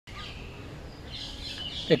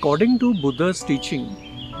According to Buddha's teaching,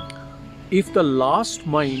 if the last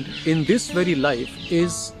mind in this very life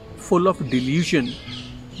is full of delusion,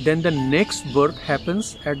 then the next birth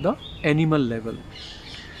happens at the animal level.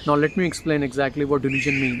 Now let me explain exactly what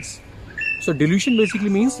delusion means. So delusion basically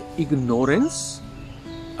means ignorance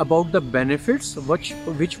about the benefits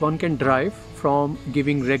which one can derive from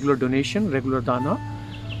giving regular donation, regular dana,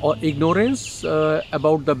 or ignorance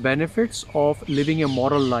about the benefits of living a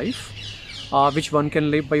moral life, which one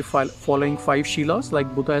can live by following 5 shilas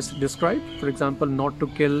like Buddha has described. For example, not to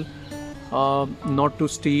kill, not to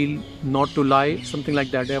steal, not to lie, something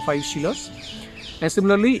like that. There are 5 shilas. And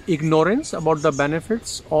similarly, ignorance about the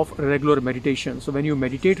benefits of regular meditation. So when you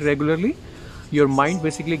meditate regularly, your mind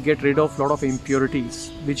basically get rid of a lot of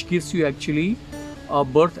impurities, which gives you actually a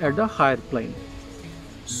birth at the higher plane.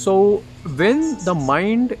 So when the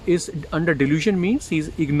mind is under delusion, means he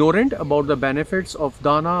is ignorant about the benefits of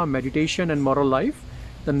dana, meditation and moral life,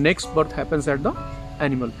 the next birth happens at the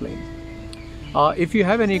animal plane. If you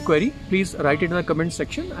have any query, please write it in the comment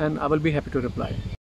section and I will be happy to reply.